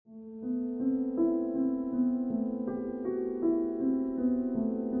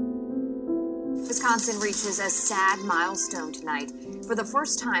Wisconsin reaches a sad milestone tonight. For the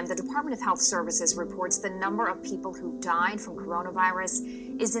first time, the Department of Health Services reports the number of people who died from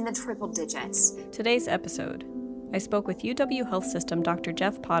coronavirus is in the triple digits. Today's episode, I spoke with UW Health System Dr.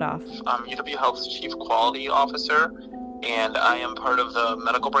 Jeff Potoff. I'm UW Health's Chief Quality Officer, and I am part of the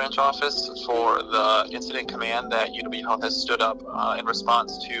medical branch office for the incident command that UW Health has stood up in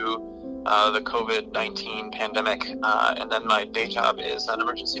response to the COVID-19 pandemic. And then my day job is an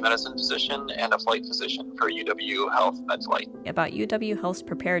emergency medicine physician and a flight physician for UW Health MedFlight. About UW Health's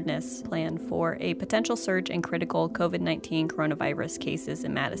preparedness plan for a potential surge in critical COVID-19 coronavirus cases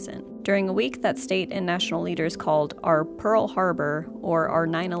in Madison. During a week that state and national leaders called our Pearl Harbor or our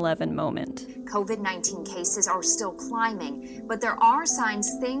 9/11 moment. COVID-19 cases are still climbing, but there are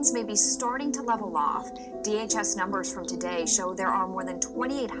signs things may be starting to level off. DHS numbers from today show there are more than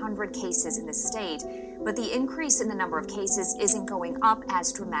 2,800 cases in the state, but the increase in the number of cases isn't going up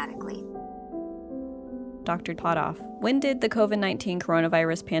as dramatically. Dr. Potoff, when did the COVID-19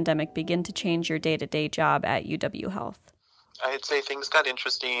 coronavirus pandemic begin to change your day-to-day job at UW Health? I'd say things got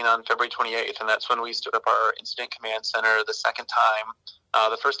interesting on February 28th, and that's when we stood up our Incident Command Center the second time.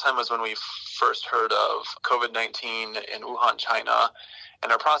 The first time was when we first heard of COVID-19 in Wuhan, China.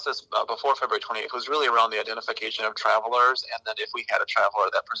 And our process before February 28th was really around the identification of travelers, and that if we had a traveler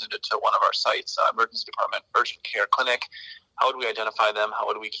that presented to one of our sites, emergency department, urgent care clinic, how would we identify them? How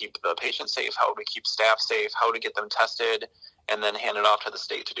would we keep the patient safe? How would we keep staff safe? How would we get them tested? And then hand it off to the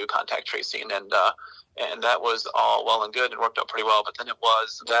state to do contact tracing. And that was all well and good and worked out pretty well. But then it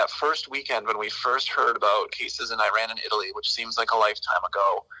was that first weekend when we first heard about cases in Iran and Italy, which seems like a lifetime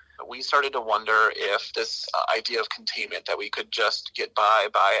ago. We started to wonder if this idea of containment, that we could just get by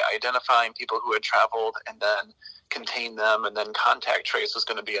identifying people who had traveled and then contain them and then contact trace was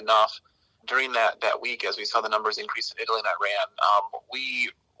going to be enough. During that week, as we saw the numbers increase in Italy and Iran,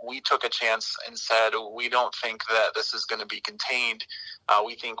 we took a chance and said, we don't think that this is going to be contained.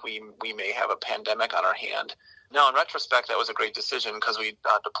 We think we may have a pandemic on our hand. Now, in retrospect, that was a great decision because we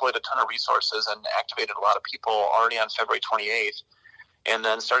deployed a ton of resources and activated a lot of people already on February 28th. And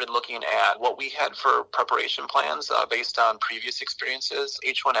then started looking at what we had for preparation plans based on previous experiences,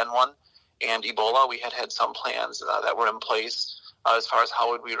 H1N1 and Ebola. We had some plans that were in place as far as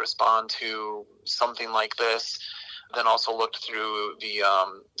how would we respond to something like this. Then also looked through the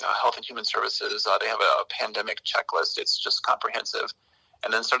Health and Human Services. They have a pandemic checklist. It's just comprehensive.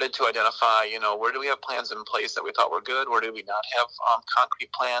 And then started to identify, where do we have plans in place that we thought were good? Where do we not have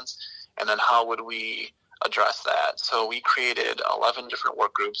concrete plans? And then how would we address that? So we created 11 different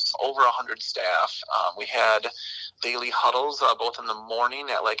work groups, over 100 staff. We had daily huddles, both in the morning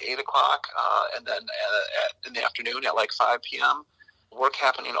at like 8 o'clock and then in the afternoon at like 5 p.m. Work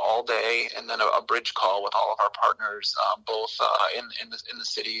happening all day, and then a bridge call with all of our partners, both in the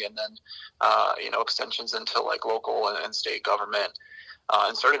city and then extensions into like local and state government,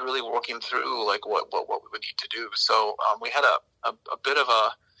 and started really working through like what we would need to do. So we had a bit of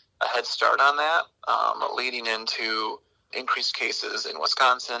a head start on that, leading into increased cases in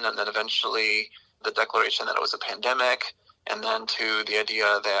Wisconsin, and then eventually the declaration that it was a pandemic, and then to the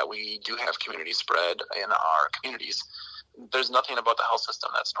idea that we do have community spread in our communities. There's nothing about the health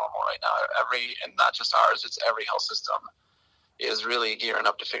system that's normal right now. And not just ours, it's every health system is really gearing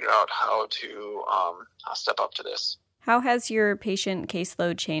up to figure out how to step up to this. How has your patient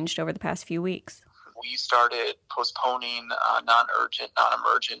caseload changed over the past few weeks? We started postponing non-urgent,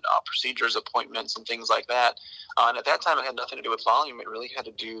 non-emergent procedures, appointments, and things like that. And at that time, it had nothing to do with volume. It really had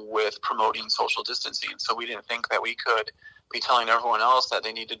to do with promoting social distancing. So we didn't think that we could be telling everyone else that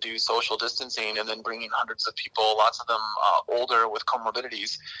they need to do social distancing and then bringing hundreds of people, lots of them older with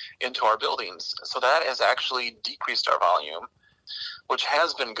comorbidities, into our buildings. So that has actually decreased our volume, which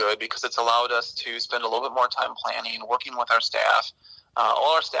has been good because it's allowed us to spend a little bit more time planning, working with our staff.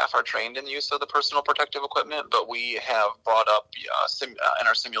 All our staff are trained in the use of the personal protective equipment, but we have brought up in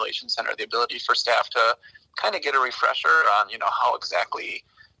our simulation center the ability for staff to kind of get a refresher on, how exactly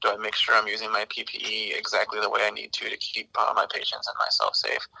do I make sure I'm using my PPE exactly the way I need to keep my patients and myself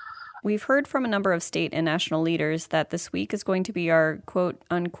safe. We've heard from a number of state and national leaders that this week is going to be our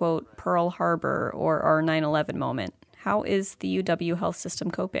quote-unquote Pearl Harbor or our 9/11 moment. How is the UW Health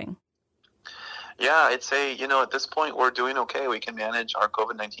System coping? Yeah, I'd say, at this point we're doing okay. We can manage our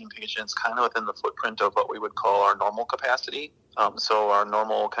COVID-19 patients kind of within the footprint of what we would call our normal capacity. So our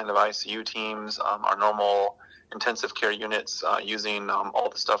normal kind of ICU teams, our normal intensive care units using all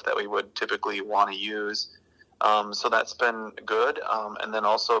the stuff that we would typically want to use. So that's been good. And then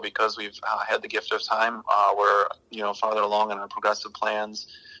also because we've had the gift of time, we're, farther along in our progressive plans,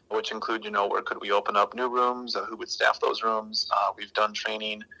 which include, where could we open up new rooms, who would staff those rooms. We've done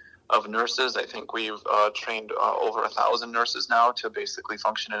training of nurses. I think we've trained over 1,000 nurses now to basically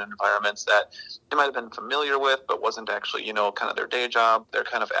function in environments that they might have been familiar with, but wasn't actually, kind of their day job. They're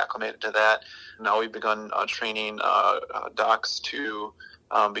kind of acclimated to that. Now we've begun training docs to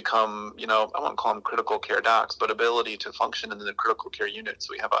become, I won't call them critical care docs, but ability to function in the critical care unit.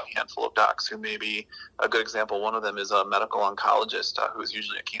 So we have a handful of docs who may be a good example. One of them is a medical oncologist who's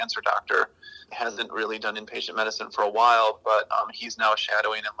usually a cancer doctor. Hasn't really done inpatient medicine for a while, but he's now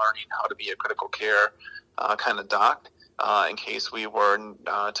shadowing and learning how to be a critical care kind of doc in case we were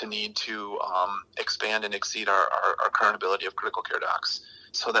to need to expand and exceed our current ability of critical care docs.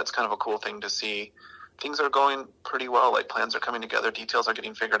 So that's kind of a cool thing to see. Things are going pretty well. Like, plans are coming together, details are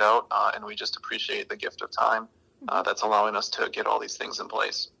getting figured out, and we just appreciate the gift of time that's allowing us to get all these things in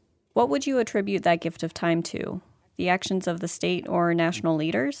place. What would you attribute that gift of time to? The actions of the state or national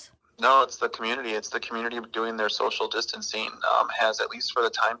leaders? No, it's the community. It's the community doing their social distancing has, at least for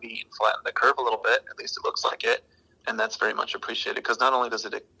the time being, flattened the curve a little bit. At least it looks like it. And that's very much appreciated, because not only does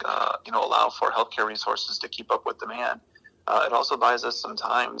it allow for healthcare resources to keep up with demand, it also buys us some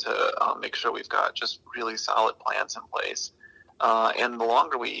time to make sure we've got just really solid plans in place. And the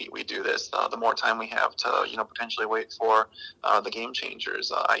longer we do this, the more time we have to, potentially wait for the game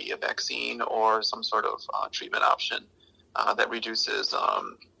changers, i.e. a vaccine or some sort of treatment option that reduces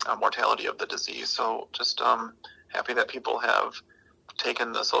mortality of the disease. So just happy that people have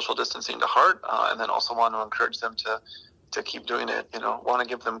taken the social distancing to heart, and then also want to encourage them to keep doing it. Want to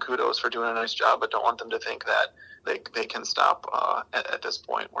give them kudos for doing a nice job, but don't want them to think that they can stop at this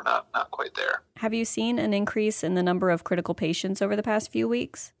point. We're not quite there. Have you seen an increase in the number of critical patients over the past few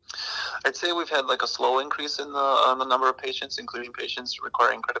weeks? I'd say we've had a slow increase in the number of patients, including patients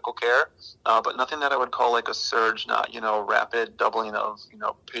requiring critical care, but nothing that I would call a surge, not, rapid doubling of,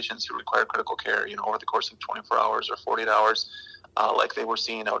 patients who require critical care, over the course of 24 hours or 48 hours, like they were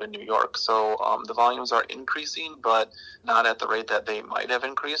seeing out in New York. So the volumes are increasing, but not at the rate that they might have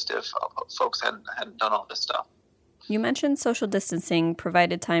increased if folks hadn't done all this stuff. You mentioned social distancing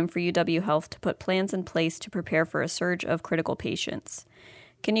provided time for UW Health to put plans in place to prepare for a surge of critical patients.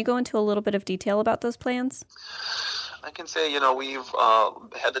 Can you go into a little bit of detail about those plans? I can say, we've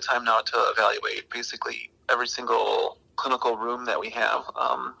had the time now to evaluate basically every single clinical room that we have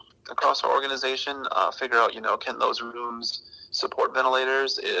across our organization, figure out, can those rooms support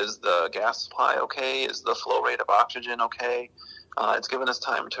ventilators? Is the gas supply okay? Is the flow rate of oxygen okay? It's given us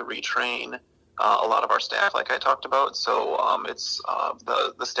time to retrain a lot of our staff, like I talked about. So it's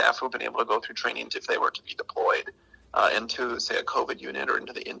the staff who've been able to go through training if they were to be deployed into, say, a COVID unit or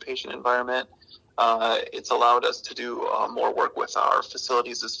into the inpatient environment. It's allowed us to do more work with our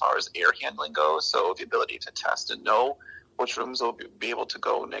facilities as far as air handling goes. So the ability to test and know which rooms will be able to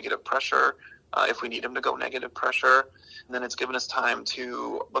go negative pressure if we need them to go negative pressure. And then it's given us time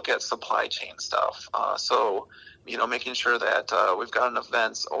to look at supply chain stuff. So, making sure that we've got enough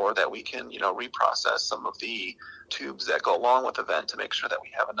vents, or that we can, reprocess some of the tubes that go along with the vent to make sure that we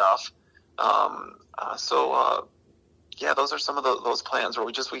have enough. Those are some of those plans where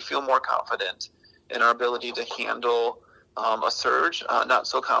we feel more confident in our ability to handle a surge. Not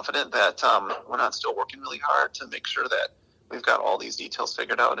so confident that we're not still working really hard to make sure that we've got all these details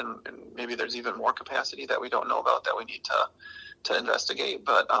figured out, and maybe there's even more capacity that we don't know about that we need to investigate.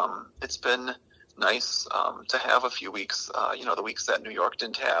 But it's been nice to have a few weeks, the weeks that New York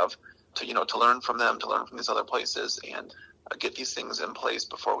didn't have, to learn from them, to learn from these other places, and get these things in place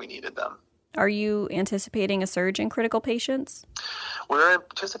before we needed them. Are you anticipating a surge in critical patients? We're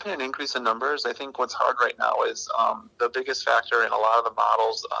anticipating an increase in numbers. I think what's hard right now is the biggest factor in a lot of the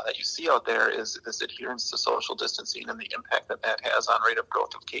models that you see out there is this adherence to social distancing and the impact that has on rate of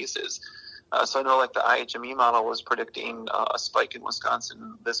growth of cases. So I know the IHME model was predicting a spike in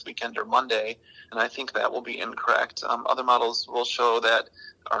Wisconsin this weekend or Monday, and I think that will be incorrect. Other models will show that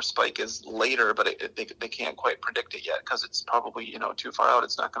our spike is later, but they can't quite predict it yet because it's probably, too far out.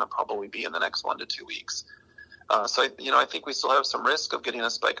 It's not going to probably be in the next 1 to 2 weeks. So I think we still have some risk of getting a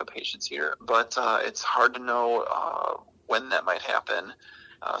spike of patients here, but it's hard to know when that might happen.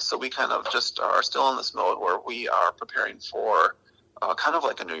 So we kind of just are still in this mode where we are preparing for kind of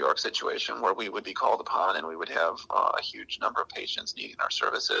like a New York situation where we would be called upon and we would have a huge number of patients needing our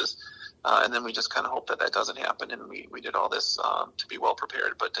services. And then we just kind of hope that doesn't happen. And we did all this to be well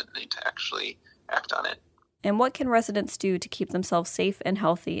prepared, but didn't need to actually act on it. And what can residents do to keep themselves safe and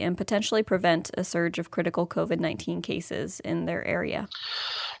healthy and potentially prevent a surge of critical COVID-19 cases in their area?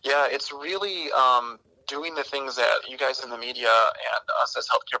 Yeah, it's really doing the things that you guys in the media and us as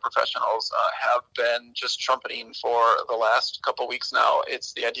healthcare professionals have been just trumpeting for the last couple weeks now.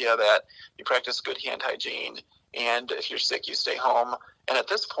 It's the idea that you practice good hand hygiene, And if you're sick, you stay home. And at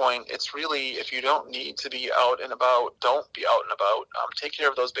this point, it's really, if you don't need to be out and about, don't be out and about. Take care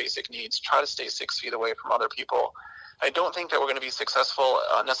of those basic needs. Try to stay 6 feet away from other people. I don't think that we're going to be successful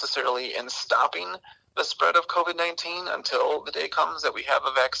necessarily in stopping the spread of COVID-19 until the day comes that we have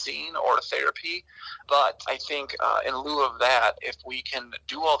a vaccine or a therapy. But I think in lieu of that, if we can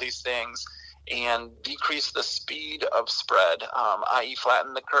do all these things and decrease the speed of spread, i.e.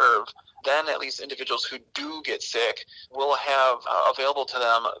 flatten the curve, then at least individuals who do get sick will have available to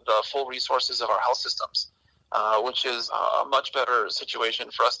them the full resources of our health systems, which is a much better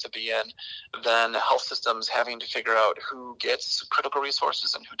situation for us to be in than health systems having to figure out who gets critical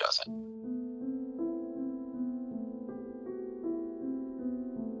resources and who doesn't.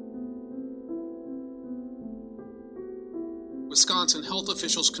 Wisconsin health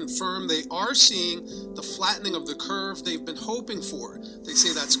officials confirm they are seeing the flattening of the curve they've been hoping for. They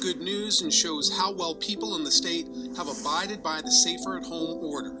say that's good news and shows how well people in the state have abided by the safer at home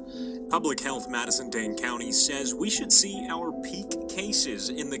order. Public Health Madison-Dane County says we should see our peak cases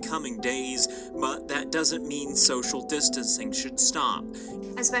in the coming days, but that doesn't mean social distancing should stop.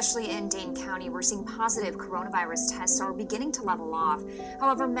 Especially in Dane County, we're seeing positive coronavirus tests are beginning to level off.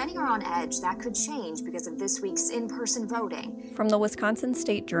 However, many are on edge. That could change because of this week's in-person voting. From the Wisconsin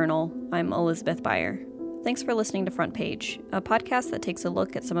State Journal, I'm Elizabeth Beyer. Thanks for listening to Front Page, a podcast that takes a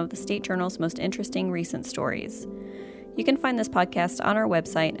look at some of the State Journal's most interesting recent stories. You can find this podcast on our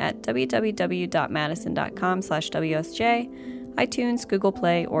website at www.madison.com/WSJ, iTunes, Google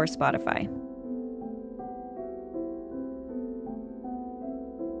Play, or Spotify.